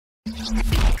Hi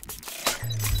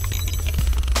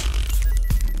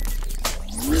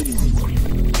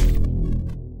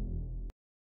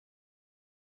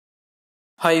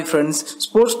friends,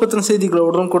 sports பத்தின செய்திகளை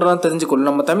உடனுக்குடன் தெரிஞ்சுக்கொள்ள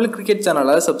நம்ம தமிழ் கிரிக்கெட்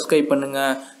சேனலை சப்ஸ்கிரைப் பண்ணுங்க.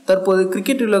 தற்போது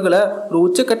கிரிக்கெட் உலகில் ஒரு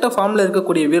உச்சக்கட்ட ஃபார்ம்ல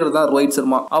இருக்கக்கூடிய வீரர் தான் ரோஹித்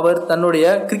சர்மா. அவர்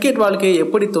தன்னுடைய கிரிக்கெட் வாழ்க்கையை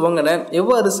எப்படி துவங்கின,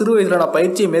 எவ்வாறு சிறு வயதில் நான்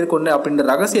பயிற்சியை மேற்கொண்டேன் அப்படின்ற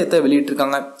ரகசியத்தை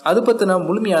வெளியிட்டிருக்காங்க. அது பத்தின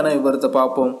முழுமையான விவரத்தை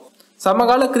பார்ப்போம்.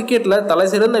 சமகால கிரிக்கெட்ல தலை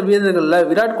சிறந்த வீரர்களில்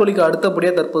விராட் கோலிக்கு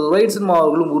அடுத்தபடியாக தற்போது ரோஹித் சர்மா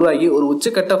அவர்களும் உருவாகி ஒரு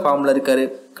உச்சக்கட்ட ஃபார்ம்ல இருக்காரு.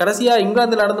 கடைசியா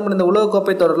இங்கிலாந்தில் நடந்து முடிந்த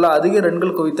உலகக்கோப்பை தொடரில் அதிக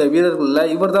ரன்கள் குவித்த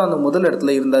வீரர்களில் இவர் தான் அந்த முதல்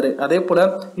இடத்துல இருந்தார். அதே போல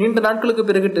நீண்ட நாட்களுக்கு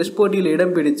பிறகு டெஸ்ட் போட்டியில்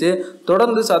இடம் பிடிச்சு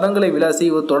தொடர்ந்து சதங்களை விளாசி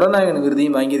ஒரு தொடர்நாயகன்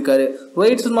விருதையும் வாங்கியிருக்காரு.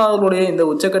 ரோஹித் சர்மா அவர்களுடைய இந்த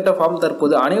உச்சக்கட்ட ஃபார்ம்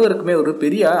தற்போது அனைவருக்குமே ஒரு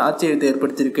பெரிய ஆச்சரியத்தை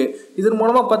ஏற்படுத்தியிருக்கு. இதன்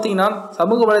மூலமா பார்த்தீங்கன்னா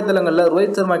சமூக வலைதளங்களில்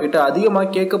ரோஹித் சர்மா கிட்ட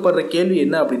அதிகமாக கேட்கப்படுற கேள்வி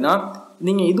என்ன அப்படின்னா,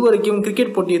 நீங்கள் இதுவரைக்கும்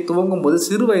கிரிக்கெட் போட்டியை துவங்கும் போது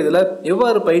சிறு வயதில்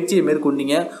எவ்வாறு பயிற்சியை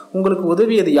மேற்கொண்டீங்க, உங்களுக்கு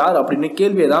உதவியது யார் அப்படின்னு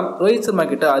கேள்வியை தான் ரோஹித் சர்மா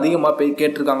கிட்ட அதிகமாக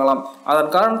கேட்டிருக்காங்களாம்.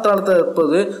 அதன் காரணத்தால்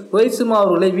தற்போது ரோஹித் சர்மா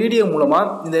அவர்களை வீடியோ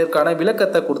மூலமாக இதற்கான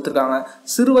விளக்கத்தை கொடுத்துருக்காங்க.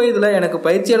 சிறு வயதில் எனக்கு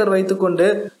பயிற்சியாளர் வைத்துக்கொண்டு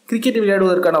கிரிக்கெட்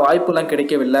விளையாடுவதற்கான வாய்ப்புலாம்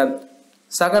கிடைக்கவில்லை.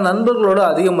 சக நண்பர்களோடு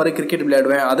அதிக முறை கிரிக்கெட்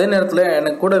விளையாடுவேன். அதே நேரத்தில்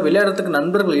எனக்கு கூட விளையாடுறதுக்கு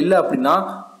நண்பர்கள் இல்லை அப்படின்னா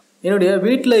என்னுடைய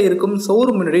வீட்டில் இருக்கும்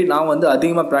சோறு முன்னாடி நான்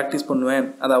அதிகமாக ப்ராக்டிஸ் பண்ணுவேன்.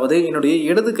 அதாவது என்னுடைய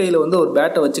இடது கையில் ஒரு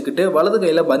பேட்டை வச்சுக்கிட்டு வலது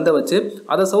கையில் பந்தை வச்சு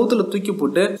அதை சவுத்தில் தூக்கி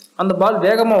போட்டு அந்த பால்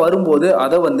வேகமாக வரும்போது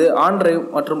அதை ஆன் டிரைவ்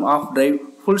மற்றும் ஆஃப் டிரைவ்,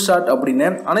 ஃபுல் ஷாட் அப்படின்னு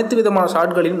அனைத்து விதமான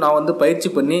ஷாட்களையும் நான்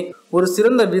பயிற்சி பண்ணி ஒரு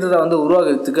சிறந்த வீரரை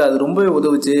உருவாகிறதுக்கு அது ரொம்பவே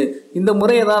உதவுச்சு. இந்த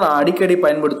முறையை தான் நான் அடிக்கடி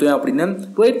பயன்படுத்துவேன் அப்படின்னு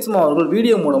ரோஹித் சர்மா அவர்கள்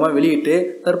வீடியோ மூலமாக வெளியிட்டு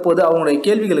தற்போது அவங்களுடைய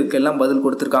கேள்விகளுக்கு எல்லாம் பதில்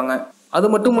கொடுத்துருக்காங்க. அது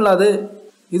மட்டும் இல்லாது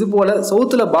இது போல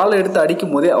சவுத்தில் பால் எடுத்து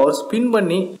அடிக்கும் போதே அவர் ஸ்பின்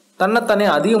பண்ணி தன்னைத்தானே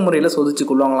அதிக முறையில் சோதிச்சு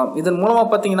கொள்வாங்களாம். இதன் மூலமாக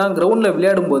பார்த்தீங்கன்னா கிரவுண்டில்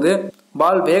விளையாடும் போது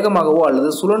பால் வேகமாகவோ அல்லது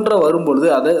சுழன்ற வரும்பொழுது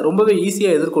அதை ரொம்பவே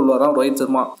ஈஸியாக எதிர்கொள்வாராம் ரோஹித்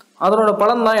சர்மா. அதனோட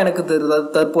பலன் தான் எனக்கு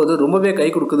தற்போது ரொம்பவே கை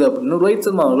கொடுக்குது அப்படின்னு ரோஹித்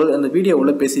சர்மா அவர்கள் அந்த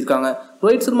வீடியோவில் பேசியிருக்காங்க.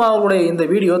 ரோஹித் சர்மா அவர்களுடைய இந்த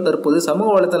வீடியோ தற்போது சமூக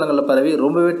வலைத்தளங்களில் பரவி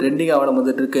ரொம்பவே ட்ரெண்டிங்காக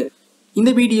வந்துட்டு இருக்கு.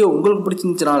 இந்த வீடியோ உங்களுக்கு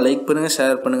பிடிச்சிருந்துச்சுன்னா லைக் பண்ணுங்கள்,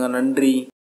 ஷேர் பண்ணுங்கள். நன்றி.